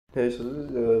Hey, so this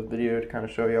is a video to kind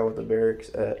of show y'all what the barracks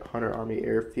at Hunter Army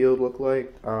Airfield look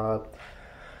like. I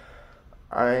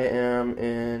am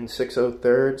in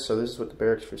 603rd, so this is what the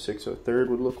barracks for 603rd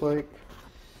would look like.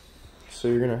 So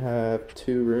you're gonna have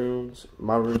two rooms.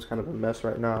 My room's kind of a mess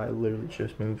right now. I literally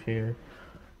just moved here.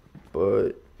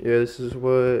 But yeah, this is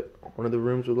what one of the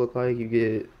rooms would look like. You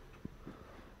get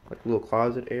like a little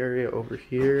closet area over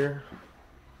here.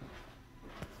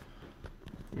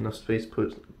 Enough space to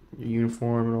put your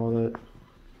uniform and all that.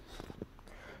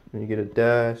 Then you get a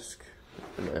desk,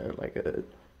 and then like a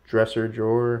dresser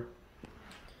drawer.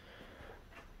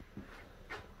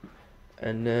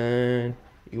 And then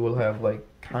you will have like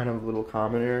kind of a little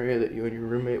common area that you and your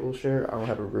roommate will share. I don't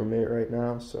have a roommate right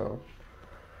now, so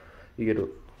you get a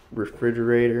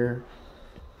refrigerator.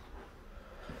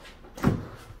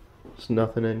 There's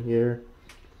nothing in here.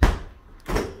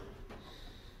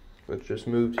 But just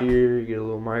moved here, you get a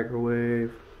little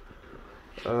microwave.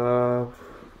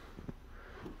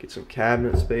 Get some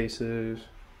cabinet spaces.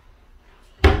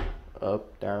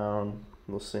 Up, down,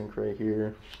 little sink right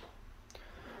here.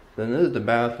 Then this is the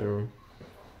bathroom.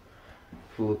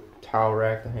 Little towel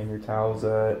rack to hang your towels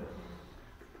at.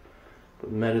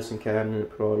 Put medicine cabinet,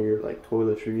 put all your like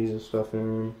toiletries and stuff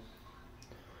in.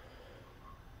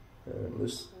 And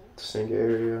this sink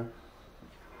area.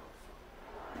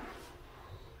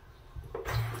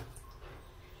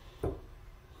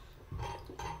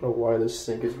 I don't know why this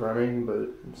sink is running, but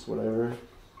it's whatever.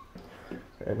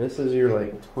 And this is your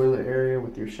like toilet area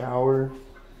with your shower.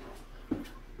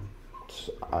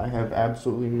 I have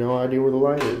absolutely no idea where the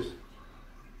light is.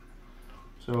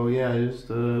 So yeah, here's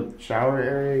the shower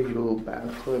area. You get a little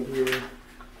bathtub here.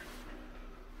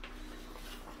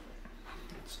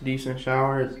 It's a decent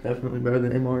shower. It's definitely better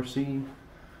than MRC.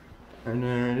 And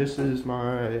then this is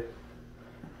my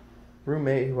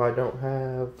roommate who I don't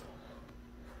have.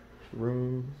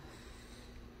 Room.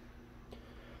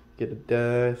 Get a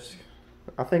desk.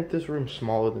 I think this room's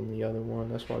smaller than the other one.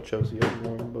 That's why I chose the other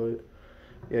one. But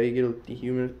yeah, you get a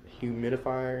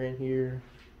humidifier in here.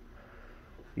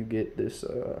 You get this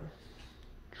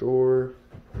drawer.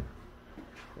 And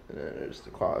then there's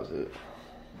the closet.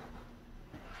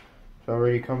 It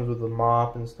already comes with a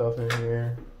mop and stuff in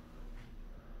here.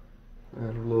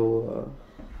 And a little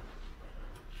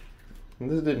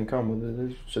this didn't come with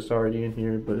it. It's just already in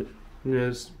here, but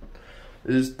this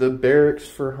is the barracks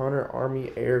for Hunter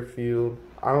Army Airfield.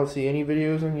 I don't see any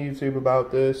videos on YouTube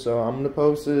about this, so I'm gonna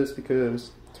post this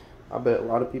because I bet a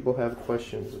lot of people have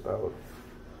questions about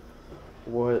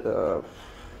what the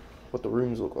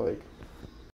rooms look like.